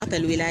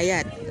أصوات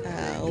الولايات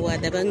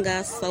ودبنقا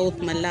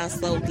الصوت من لا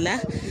الصوت له.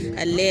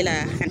 الليلة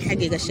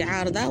حنحقق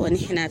الشعار ده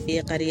ونحن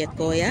في قرية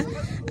كويا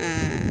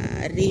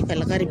الريف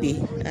الغربي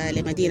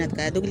لمدينة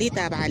كادوغلي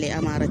تابعة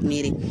لأمارة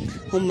ميري.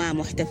 هم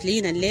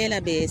محتفلين الليلة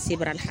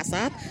بسبر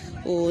الحصاد،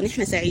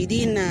 ونحن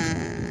سعيدين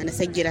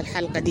نسجل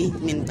الحلقة دي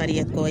من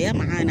قرية كويا.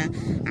 معانا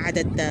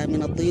عدد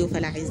من الضيوف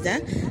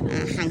الأعزاء،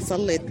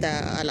 حنسلط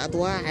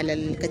الأضواء على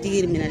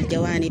الكثير من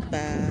الجوانب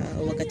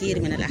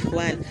وكثير من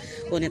الأحوال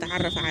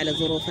ونتعرف على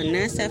ظروف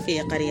الناس في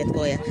قرية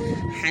كويا.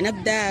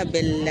 حنبدأ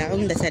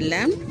بالعمدة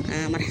سلام.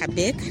 مرحب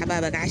بك،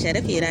 حبابك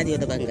 10 في راديو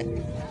دبنقا.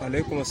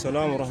 عليكم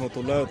السلام ورحمة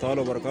الله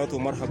تعالى وبركاته.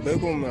 مرحبا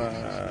بكم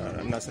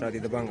الناس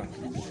راديو دبنقا.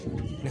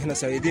 نحن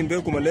سعيدين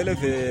بكم الليلة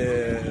في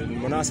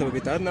المناسبة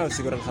بتاعتنا في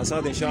سبر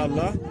الحصاد إن شاء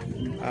الله.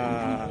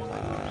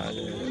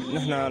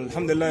 نحن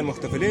الحمد لله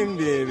محتفلين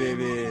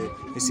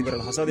بسبر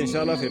الحصاد إن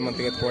شاء الله في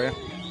منطقة كويا.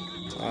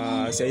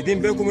 سعيدين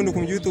بكم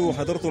إنكم جيتوا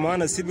وحضرتوا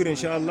معنا السبر إن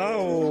شاء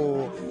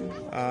الله،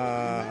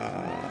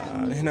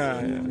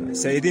 نحن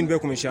سعيدين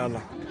بكم إن شاء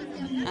الله.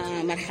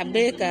 مرحب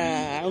بك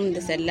عمدة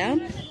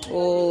سلام.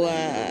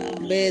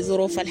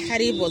 وبظروف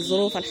الحرب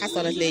والظروف اللي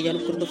حصلت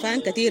لجنوب كردفان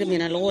كثير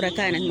من القرى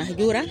كانت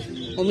مهجورة،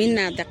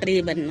 ومنها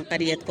تقريبا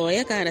قرية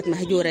كويا كانت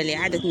مهجورة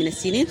لعدد من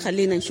السنين.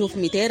 خلينا نشوف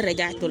 200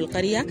 رجعتوا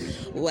القرية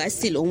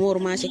وأسي الأمور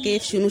ماشية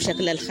كيف، شنو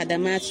شكل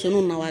الخدمات، شنو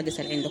النواقص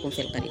اللي عندكم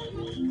في القرية؟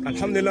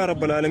 الحمد لله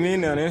رب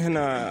العالمين. يعني نحن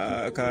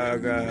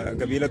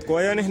كقبيلة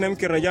كويا نحن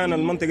يمكن رجعنا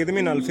المنطقة دي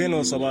من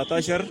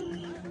 2017.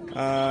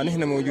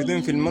 نحن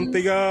موجودين في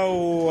المنطقة،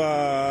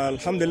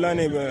 والحمد لله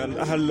يعني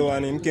الأهل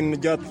يعني يمكن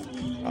جات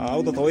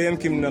عودة طويلة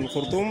يمكن من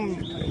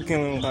الخرطوم،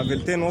 يمكن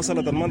قافلتين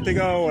وصلت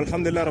المنطقة،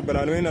 والحمد لله رب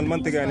العالمين.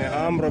 المنطقة يعني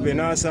آمرة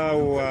بناسها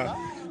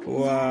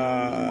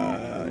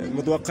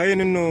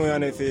ومتوقعين إنه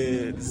يعني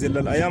في ظل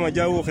الأيام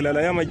الجاية وخلال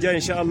الأيام الجاية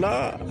إن شاء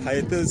الله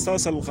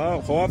حيتوصل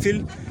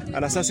خوافل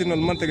على أساس إنه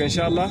المنطقة إن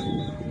شاء الله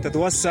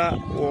تتوسع،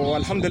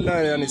 والحمد لله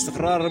يعني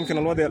استقرار. يمكن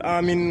الوضع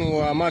الآمن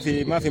وما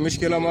في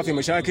مشكلة، ما في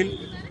مشاكل،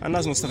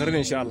 الناس مستقرين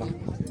إن شاء الله.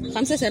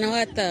 5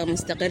 سنوات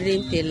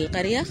مستقرين في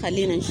القرية.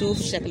 خلينا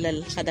نشوف شكل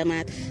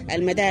الخدمات،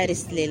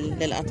 المدارس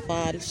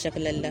للأطفال،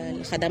 شكل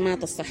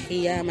الخدمات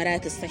الصحية،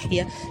 مراكز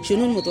صحية،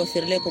 شنو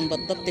المتوفر لكم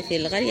بالضبط في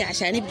القرية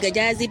عشان يبقى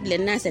جاذب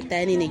للناس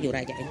التانيين يجوا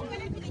راجعين؟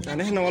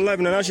 يعني احنا والله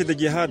بنناشد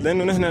الجهات،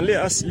 لأنه نحن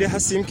ليه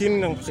هسه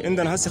يمكن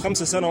عندنا هسه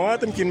 5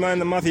 سنوات يمكن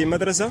ما في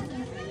مدرسة.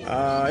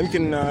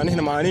 يمكن نحن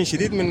معانين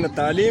شديد من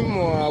التعليم،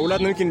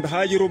 واولادنا يمكن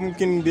بيهاجروا،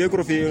 ممكن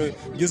بيقروا في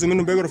جزء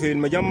منهم بيقروا في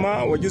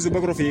المجمع وجزء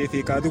بيقروا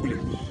في كادوغلي.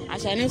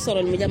 عشان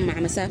يوصلوا المجمع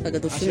مسافه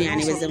قد شنو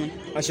يعني بالزمن؟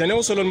 عشان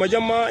يوصلوا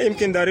المجمع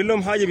يمكن دارين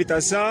لهم حاجه بتاع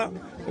ساعه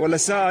ولا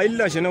ساعه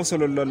الا عشان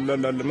يوصلوا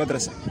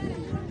المدرسه.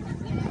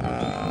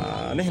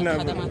 نحن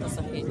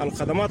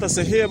الخدمات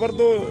الصحيه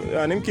برضو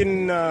يعني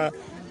يمكن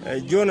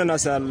جونا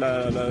ناس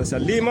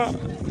سليمة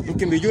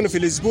يمكن بيجونا في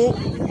الأسبوع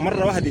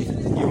مرة واحدة،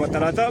 يوم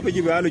الثلاثاء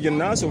بيجي بيعالجوا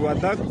الناس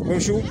وبعد ذاك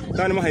بمشوا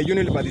ثاني ما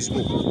هيجوني إلا بعد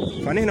أسبوع.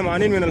 فنحن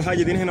معانين من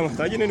الحاجة دي، نحن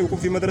محتاجين إنه يكون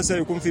في مدرسة،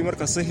 يكون في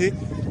مركز صحي،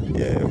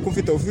 يكون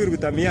في توفير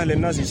بتاع مياه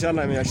للناس إن شاء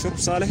الله، مياه شرب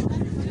صالح،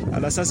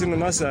 على أساس إنه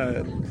الناس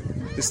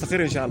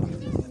تستقر إن شاء الله.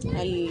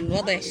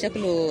 الوضع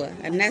شكله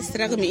الناس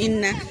رغم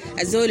إن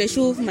الزول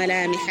يشوف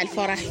ملامح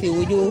الفرح في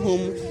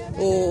وجوههم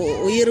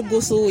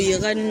ويرقصوا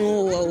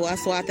ويغنوا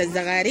وأصوات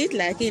الزغاريت،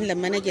 لكن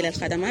لما نجي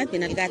للخدمات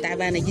بنلقاها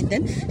تعبانة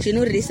جدا.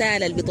 شنو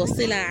الرسالة اللي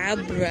بتوصلها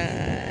عبر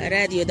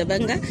راديو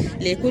دبنقا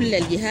لكل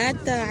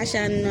الجهات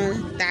عشان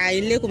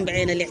تعاين لكم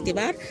بعين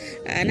الاعتبار؟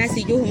 ناس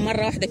يجوهم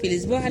مرة واحدة في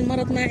الأسبوع،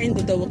 المرض ما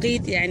عنده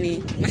توقيت، يعني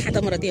ما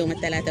حتمرض يوم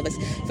الثلاثة بس.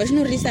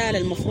 فشنو الرسالة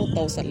المفروض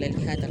توصل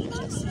للجهات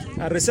المختصة؟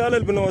 الرسالة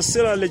اللي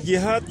بنوصلها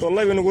للجهات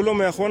والله بنقول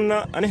لهم يا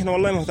اخواننا نحن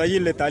والله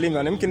محتاجين للتعليم،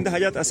 يعني يمكن ده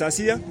حاجات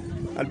اساسيه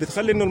اللي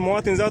بتخلي انه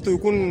المواطن ذاته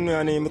يكون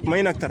يعني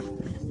مطمئن اكثر،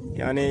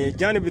 يعني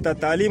جانب بتاع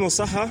التعليم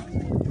والصحه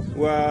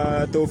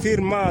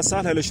وتوفير ماء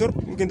صالحه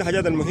للشرب، يمكن ده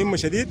حاجات المهمه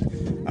شديد.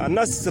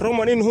 الناس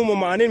رغم ان هم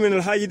معانين من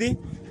الحاجه دي،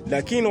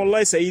 لكن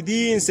والله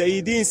سعيدين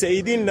سعيدين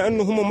سعيدين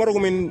لانه هم مرقوا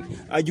من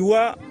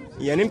اجواء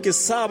يعني يمكن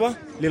صعبه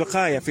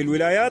للغايه في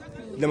الولايات.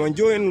 لما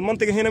جو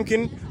المنطقه هنا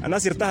يمكن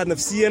الناس ارتاحت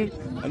نفسيا،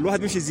 الواحد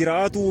بيمشي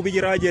زراعاته وبيجي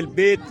راجع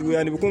البيت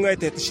ويعني بيكون قاعد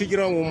تحت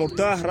الشجره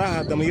ومرتاح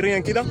راحه ضميريا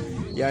كده،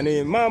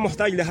 يعني ما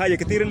محتاج لحاجه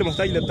كثير، اللي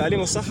محتاج للتعليم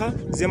والصحه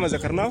زي ما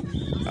ذكرناه،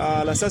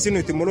 على اساس انه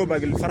يتم له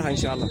باقي الفرحه ان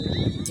شاء الله.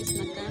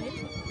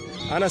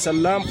 انا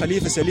سلام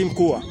خليفه سليم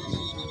كوة،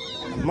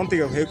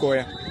 المنطقه هي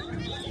كويا.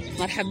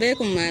 مرحبا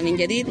بكم من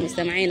جديد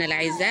مستمعينا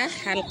الاعزاء،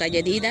 حلقه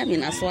جديده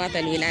من اصوات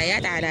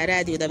الولايات على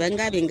راديو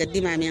دبنقا،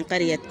 بنقدمها من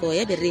قريه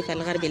كويا بالريف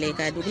الغربي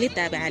لكادوغلي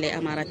التابعه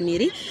لاماره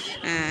ميري.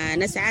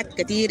 نسعد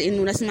كثير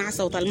انه نسمع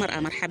صوت المراه.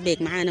 مرحبا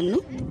بك. معانا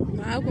منو؟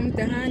 معاكم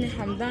تهاني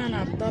حمدان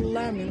عبد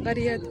الله من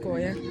قريه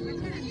كويا.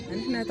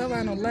 نحن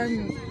طبعا والله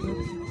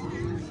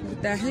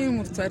مرتاحين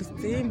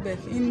ومرتبطين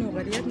بانه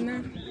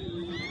قريتنا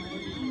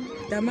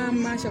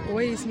تمام ماشي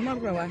كويس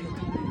مره واحده.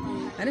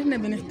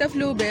 نحن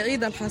بنحتفلوا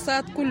بعيد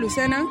الحصاد كل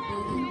سنة.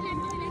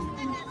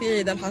 في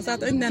عيد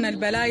الحصاد عندنا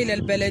البلايل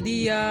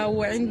البلدية،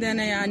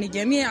 وعندنا يعني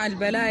جميع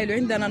البلايل،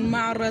 وعندنا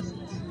المعرض،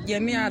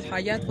 جميع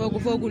الحاجات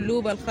فوق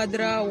اللوبة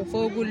الخضراء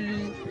وفوق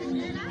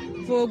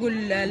فوق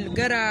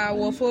القرع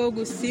وفوق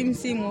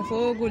السمسم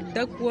وفوق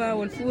الدكوة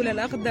والفول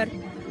الأخضر.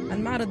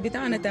 المعرض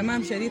بتاعنا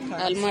تمام شديد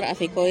خالص. المرأة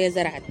في كويا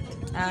زرعت.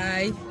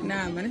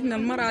 نعم، نحن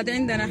المرأة دي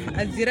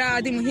عندنا الزراعة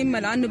دي مهمة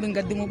لأنه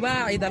بنقدموا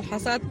بها عيد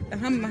الحصاد،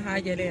 أهم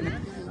حاجة لنا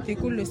في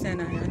كل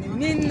سنة. يعني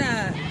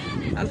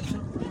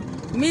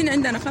من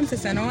عندنا 5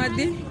 سنوات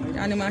دي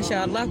يعني ما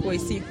شاء الله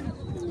كويسين.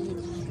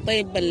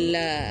 طيب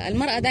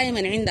المرأة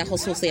دائما عندها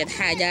خصوصية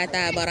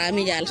حاجاتها،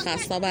 برامجها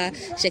الخاصة بها،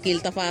 شكل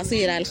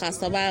تفاصيلها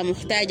الخاصة بها،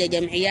 محتاجة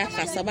جمعيات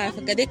خاصة بها.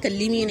 فكده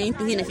كلمينا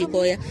انتوا هنا في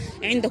كويا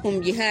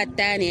عندكم جهات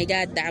تانية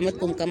جات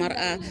دعمتكم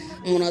كمرأة،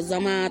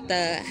 منظمات،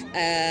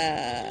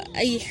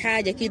 اي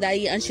حاجة كده،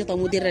 اي أنشطة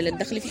مدرة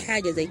للدخل، في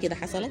حاجة زي كده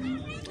حصلت؟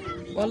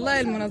 والله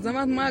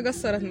المنظمات ما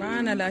قصرت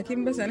معانا،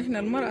 لكن بس نحن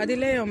المرأة دي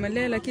ليه يوم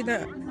الليلة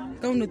كده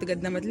كونه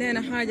تقدمت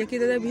لنا حاجة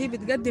كده ده هي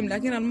بتقدم،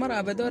 لكن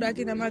المرأة بدورها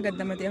كده ما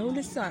قدمت. هو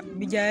لسه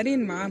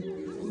بجارين معاه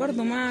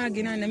برضو ما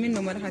قنعنا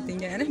منه مرحة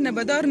تنجا. نحن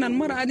بدورنا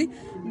المرأة دي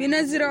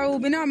بنزرع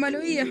وبنعمل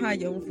أي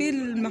حاجة. وفي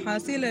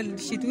المحاصيل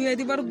الشتوية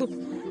دي برضو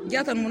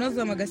جات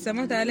المنظمة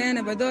قسمتها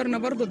لنا بدورنا،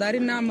 برضو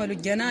دارين نعملوا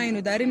الجناين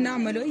ودارين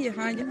نعملوا أي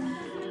حاجة،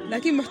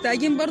 لكن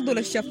محتاجين برضو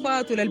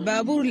للشفاط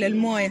وللبابور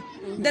للموية.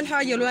 ده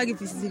الحاجة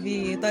الواقف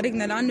في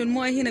طريقنا، لأنه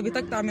الموية هنا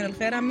بتقطع من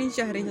الخيران من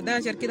شهر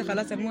 11 كده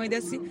خلاص الموية دي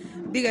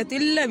بقت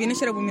إلا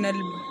بنشربوا من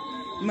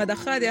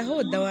المدخات هو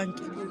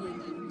الدوانكي.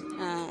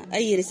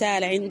 أي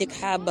رسالة عندك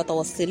حابة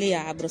توصليها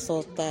عبر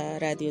صوت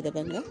راديو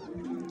دبنقا؟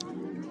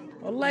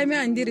 والله ما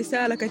عندي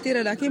رسالة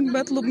كثيرة، لكن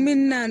بطلب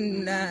منا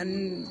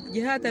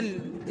جهات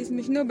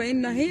اسم شنو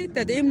بأنها هي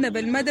تدعمنا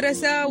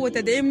بالمدرسة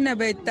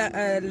وتدعمنا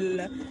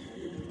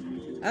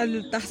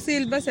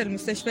التحصيل بس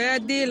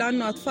المستشفيات دي،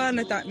 لأنه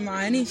أطفالنا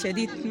معانين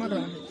شديد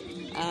مرة.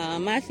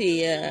 ما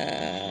في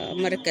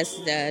مركز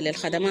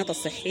للخدمات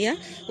الصحية،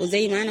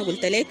 وزي ما أنا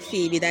قلت لك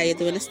في بداية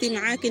ونستي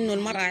معاك إنه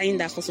المرأة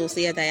عندها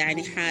خصوصيتها،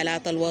 يعني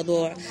حالات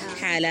الوضوع،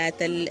 حالات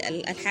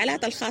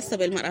الحالات الخاصة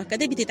بالمرأة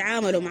كده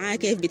بتتعاملوا معاها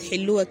كيف،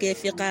 بتحلوها كيف،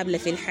 في قابلة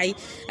في الحي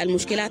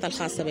المشكلات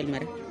الخاصة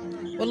بالمرأة؟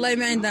 والله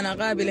ما عندنا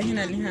قابلة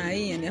هنا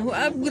نهائيا. هو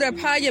أقرب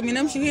حاجة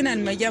بنمشي هنا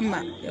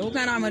المجمع، هو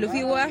كان عملوا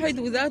فيه واحد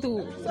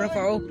وذاته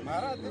رفعوه.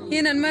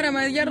 هنا المرأة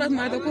مجرد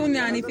ما تكون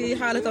يعني في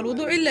حالة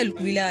الوضوع إلا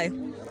الولاية،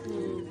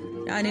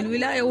 يعني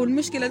الولاية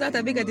والمشكلة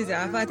ذاتها بقت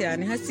إسعافات.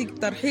 يعني هسي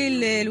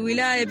ترحيل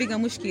الولاية بقى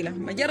مشكلة،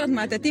 مجرد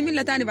ما تتم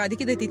إلا تاني بعد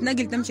كده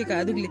تتنقل تمشي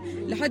كادقلي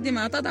لحد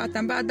ما تضع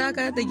بعد ذاك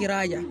تجي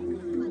راجع.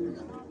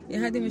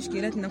 هذه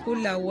مشكلتنا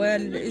كلها.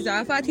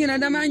 والإسعافات هنا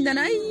ده ما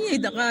عندنا أي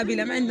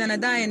قابلة، ما عندنا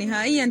داعي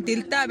نهائيا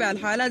تتابع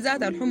الحالات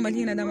ذاتها.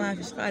 الحمى هنا ده ما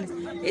فيش خالص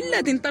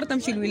إلا تنطر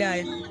تمشي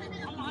الولاية.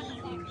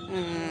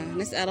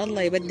 نسأل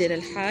الله يبدل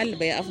الحال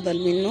بأفضل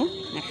منه.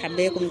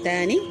 مرحبا بكم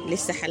تاني،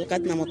 لسه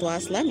حلقتنا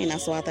متواصلة من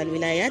أصوات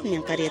الولايات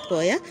من قرية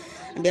كويا.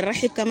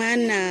 بنرحب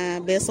كمان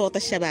بصوت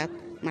الشباب.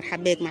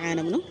 مرحبا بك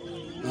معانا منو؟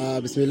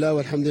 بسم الله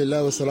والحمد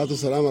لله والصلاة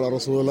والسلام على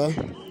رسول الله.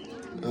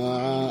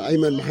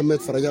 أيمن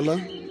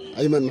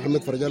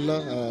محمد فرج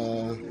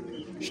الله،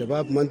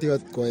 شباب منطقة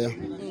كويا.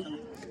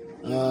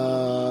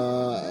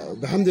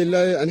 بحمد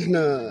لله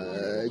نحن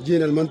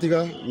جينا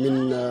المنطقة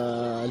من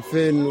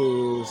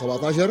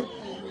 2017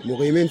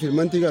 مقيمين في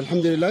المنطقة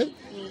الحمد لله.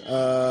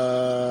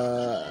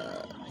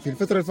 في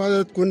الفترة اللي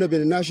فاتت كنا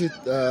بنناشد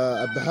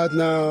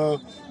أبهاتنا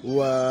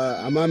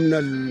وأمامنا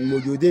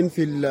الموجودين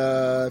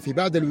في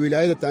بعض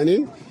الولايات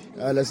التانيين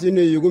على أساس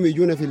إنه يقوموا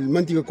يجونا في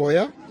المنطقة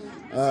كويا،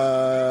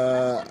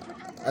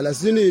 على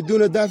أساس إنه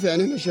يدونا دافع.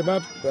 يعني إحنا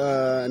الشباب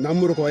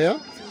نعمر كويا،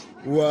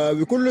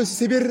 وبكل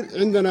سبر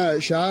عندنا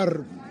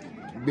شعار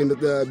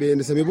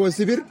بنسميه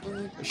السبر.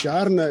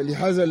 شعارنا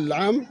لهذا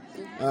العام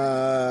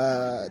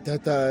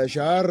تحت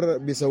شعار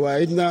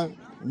بسواعدنا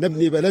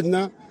نبني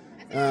بلدنا،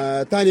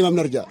 تاني ما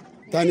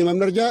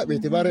بنرجع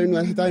باعتبار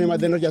انه احنا تاني ما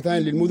بدنا نرجع تاني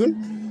للمدن،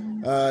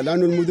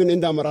 لانه المدن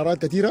عندها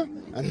مرارات كثيره.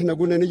 احنا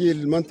قلنا نجي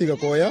المنطقه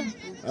كويا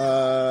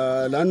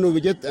لانه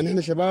بجد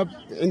احنا شباب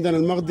عندنا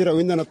المقدره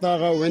وعندنا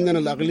الطاقه وعندنا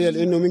العقليه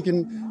لانه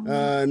ممكن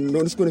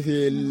نسكن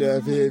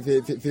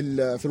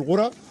في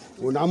القرى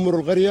ونعمر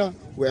القريه.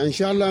 وان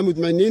شاء الله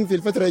متمنين في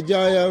الفتره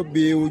الجايه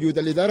بوجود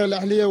الاداره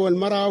الاهليه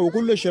والمراه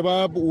وكل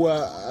الشباب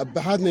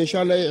وابهاتنا ان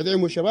شاء الله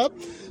يدعموا الشباب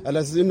على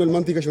اساس انه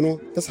المنطقه شنو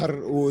تسحر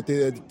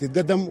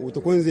وتتقدم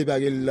وتكون زي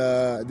باقي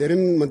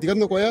دايرين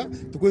منطقتنا كويا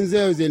تكون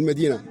زي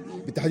المدينه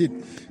بالتحديد.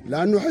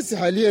 لانه حسي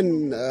حاليا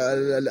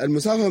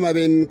المسافه ما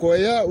بين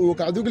كويا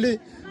وكعدقلي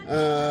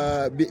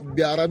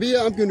بعربيه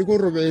يمكن يكون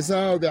ربع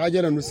ساعه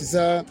وبعجله نص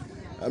ساعه،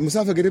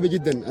 مسافه قريبه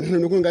جدا. نحن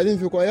بنكون قاعدين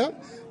في كويا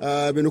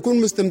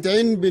بنكون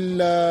مستمتعين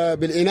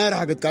بالاناره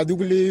حقت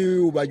كادوغلي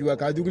وباجواء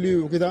كادوغلي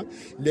وكده،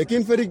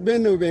 لكن فرق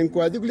بيننا وبين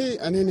كادوغلي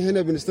اننا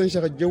هنا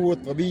بنستنشق الجو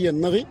الطبيعي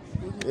النقي،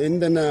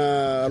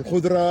 عندنا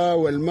الخضره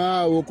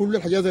والماء وكل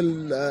الحاجات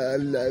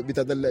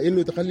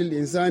انه تخلي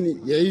الانسان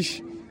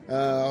يعيش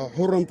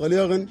حرا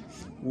طليقا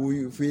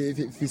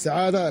وفي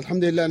سعاده.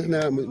 الحمد لله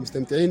نحن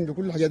مستمتعين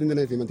بكل الحاجات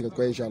عندنا في منطقه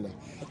كويا ان شاء الله.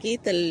 أكيد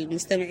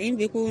المستمعين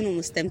بيكونوا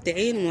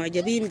مستمتعين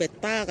ومعجبين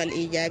بالطاقة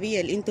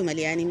الإيجابية اللي أنتم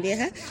مليانين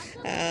بها.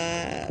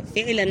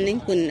 فعلا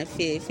يمكن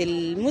في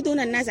المدن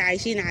الناس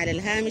عايشين على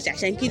الهامش،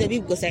 عشان كده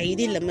بيبقوا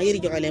سعيدين لما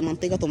يرجعوا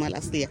لمنطقتهم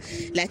الأصلية.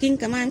 لكن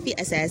كمان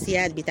في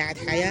أساسيات بتاعت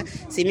حياة،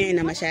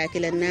 سمعنا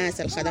مشاكل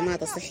الناس،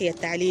 الخدمات الصحية،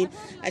 التعليم.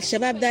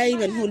 الشباب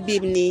دائما هو اللي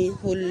بيبني،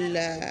 هو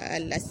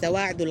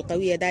السواعد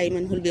القوية دائما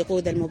هو اللي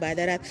بيقود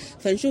المبادرات.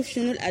 فنشوف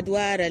شنو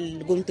الأدوار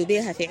اللي قمتوا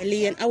بها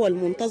فعليا أو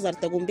المنتظر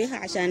تقوم بها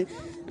عشان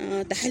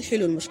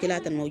تحلحلوا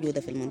المشكلات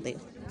الموجودة في المنطقة.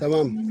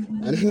 تمام.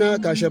 نحن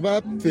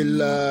كشباب في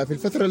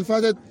الفترة اللي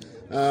فاتت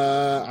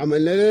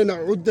عملنا لنا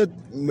عدة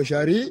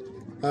مشاريع.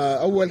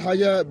 أول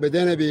حاجة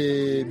بدينا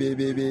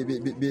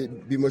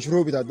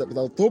بمشروع بتاع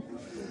الطوب،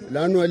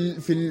 لأنه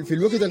في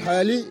الوقت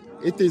الحالي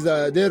أنت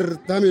إذا دير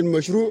تعمل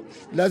مشروع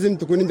لازم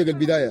تكون عندك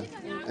البداية.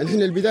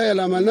 نحن البداية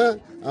اللي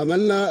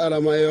عملنا على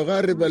ما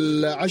يقارب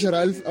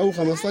 10,000 أو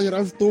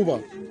 15,000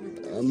 طوبة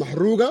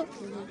محروقة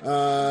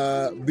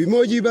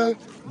بموجبة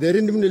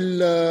دايرين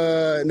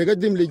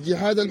نقدم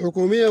للجهات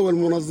الحكومية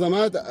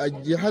والمنظمات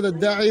الجهات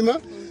الداعمة.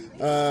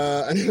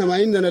 نحن ما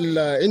عندنا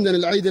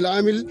العيد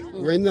العامل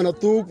وعندنا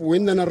الطوب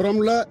وعندنا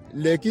الرملة،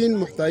 لكن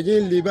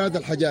محتاجين لبعض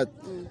الحاجات.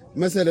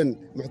 مثلا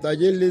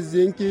محتاجين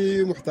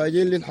للزنكي،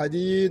 محتاجين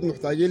للحديد،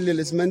 محتاجين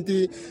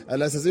للاسمنتي،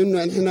 على اساس انه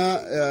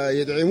احنا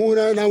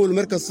يدعمونا نعمل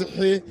مركز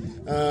صحي،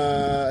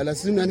 على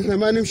اساس انه احنا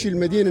ما نمشي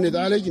المدينه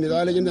نتعالج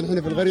عندنا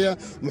احنا في القريه.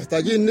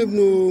 محتاجين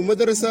نبنوا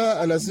مدرسه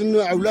على اساس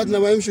انه اولادنا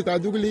ما يمشوا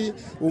كعدوقلي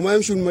وما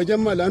يمشوا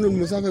المجمع، لانه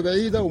المسافه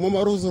بعيده وما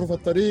معروف ظروف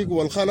الطريق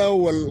والخلا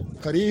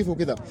والخريف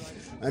وكده.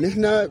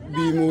 احنا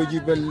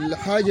بموجب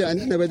الحاجه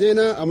احنا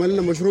بدينا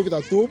عملنا مشروع بتاع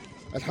الطوب،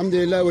 الحمد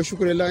لله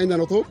والشكر لله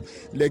عندنا طوب،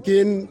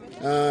 لكن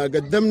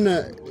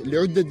قدمنا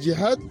لعدة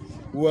جهات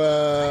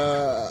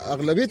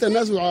وأغلبية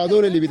الناس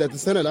وعادونا لبداية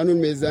السنة، لأنه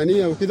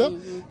الميزانية وكده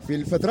في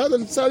الفترات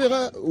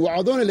السابقة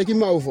وعادونا لكن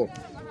ما وفوا.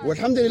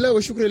 والحمد لله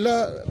والشكر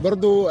لله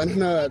برضو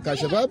احنا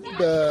كشباب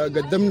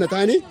قدمنا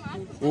تاني،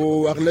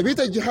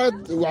 وأغلبية الجهات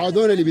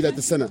وعادونا لبداية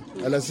السنة،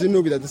 على أساس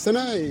إنه بداية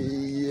السنة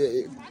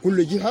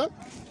كل جهة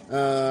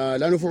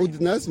لأنه في عدة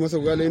ناس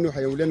مثلا قالوا إنه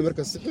حيعملوا لنا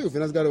مركز صحي، وفي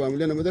ناس قالوا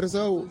عملوا لنا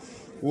مدرسة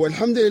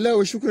والحمد لله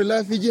والشكر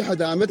لله في جهة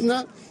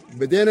دعمتنا.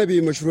 بدينا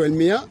بمشروع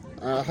المياه،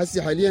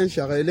 حسي حاليا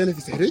شغالين لنا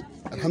في سحريج،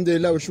 الحمد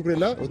لله والشكر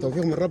لله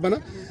وتوفيق من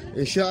ربنا.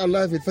 ان شاء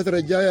الله في الفتره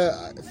الجايه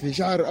في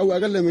شهر او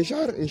اقل من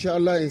شهر ان شاء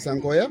الله انسان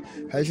كويا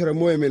حيشرب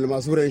مويه من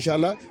الماسوره ان شاء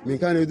الله، من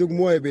كان يذوق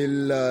مويه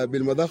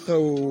بالمضخه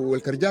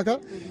والكرجاكه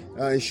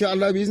ان شاء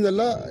الله باذن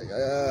الله.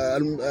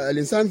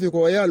 الانسان في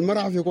كويا،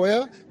 المراه في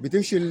كويا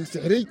بتمشي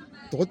السحريج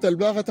تغطي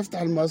الباقه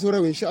تفتح الماسوره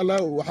وان شاء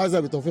الله وحازها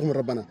بتوفيق من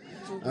ربنا.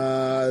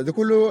 ده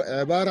كله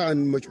عباره عن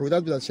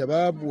مجهودات بتاعت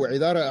الشباب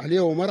واداره اهليه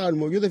ومراه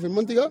الموجوده في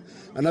المنطقه.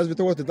 الناس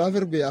بتقعد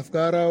تضافر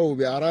بافكارها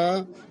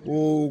وبارائها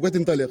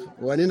وتنطلق،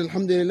 واننا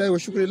الحمد لله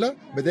والشكر لله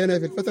بدينا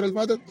في الفتره اللي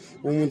فاتت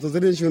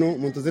ومنتظرين شنو؟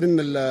 منتظرين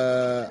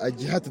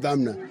الجهات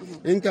تدعمنا،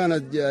 ان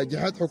كانت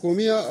جهات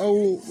حكوميه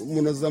او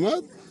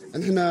منظمات.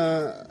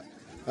 احنا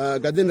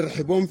قاعدين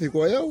نرحبهم في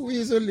كويا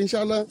ويزول ان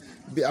شاء الله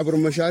عبر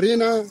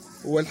مشاريعنا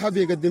والحب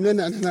يقدم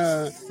لنا،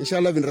 احنا ان شاء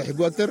الله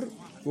بنرحبه اكثر.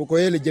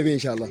 وكويا للجميع ان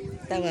شاء الله.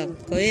 تمام،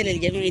 كويا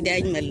للجميع دي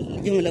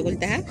اجمل جمله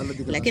قلتها،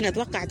 لكن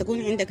اتوقع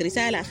تكون عندك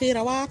رساله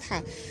اخيره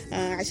واضحه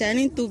عشان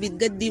انتوا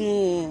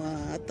بتقدموا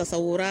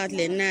التصورات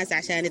للناس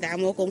عشان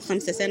يدعموكم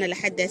 5 سنة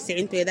لحد هسه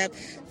انتوا يداب.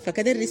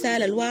 فكده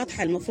الرساله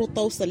الواضحه المفروض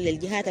توصل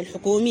للجهات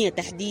الحكوميه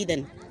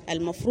تحديدا،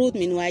 المفروض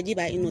من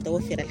واجبها انه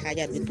توفر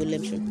الحاجات، بتقول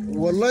لهم شنو؟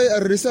 والله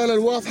الرساله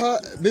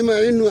الواضحه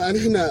بما انه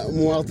احنا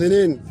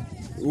مواطنين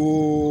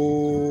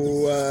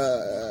وبجد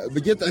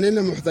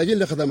اننا محتاجين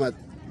لخدمات.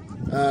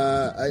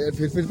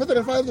 في الفترة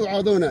اللي فاتت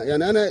وعادونا،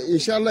 يعني أنا إن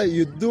شاء الله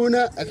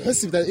يدونا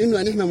الحس بتاع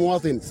إنه إحنا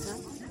مواطن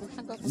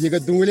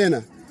يقدموا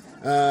لنا،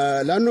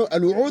 لأنه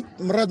الوعود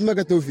مرات ما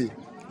قد توفي،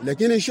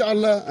 لكن إن شاء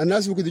الله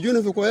الناس وقت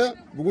يجونا في كويا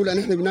بيقول أن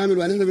إحنا بنعمل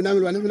وأن إحنا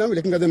بنعمل وأن إحنا بنعمل،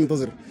 لكن قاعدين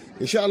ننتظر.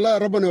 إن شاء الله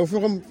ربنا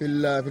يوفقهم في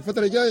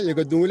الفترة الجاية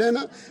يقدموا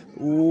لنا،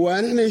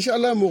 وأن إحنا إن شاء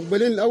الله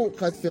مقبلين أو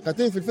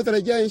قاتين في الفترة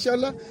الجاية إن شاء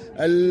الله.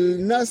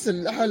 الناس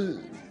الأهل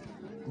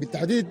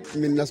بالتحديد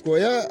من ناس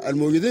كويا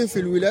الموجودين في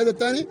الولايات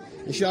الثانية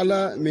إن شاء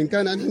الله، من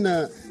كان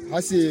احنا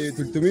حسي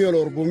 300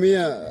 ولا 400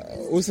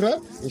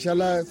 أسرة إن شاء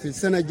الله في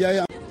السنة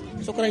الجاية.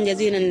 شكرا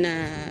جزيلا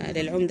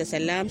للعمدة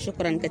سلام،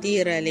 شكرا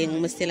كثيرا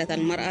لممثلة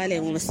المرأة،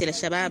 لممثل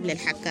الشباب،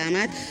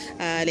 للحكامات،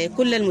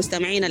 لكل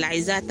المستمعين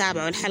الأعزاء.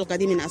 تابعوا الحلقة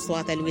دي من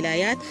أصوات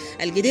الولايات،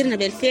 القدرنا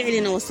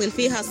بالفعل نوصل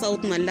فيها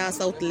صوت من لا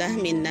صوت له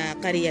من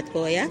قرية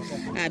كويا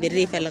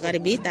بالريف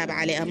الغربي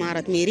تابعة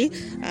لأمارة ميري.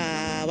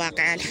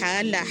 واقع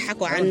الحال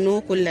حكوا عنه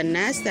كل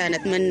الناس،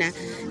 نتمنى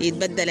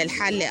يتبدل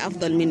الحال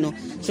لأفضل منه.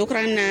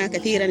 شكرا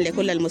كثيرا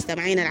لكل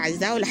المستمعين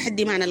الأعزاء،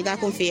 ولحد ما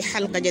نلقاكم في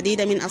حلقة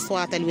جديدة من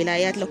أصوات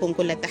الولايات، لكم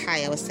كل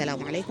التحايا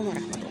والسلام عليكم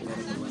ورحمة الله.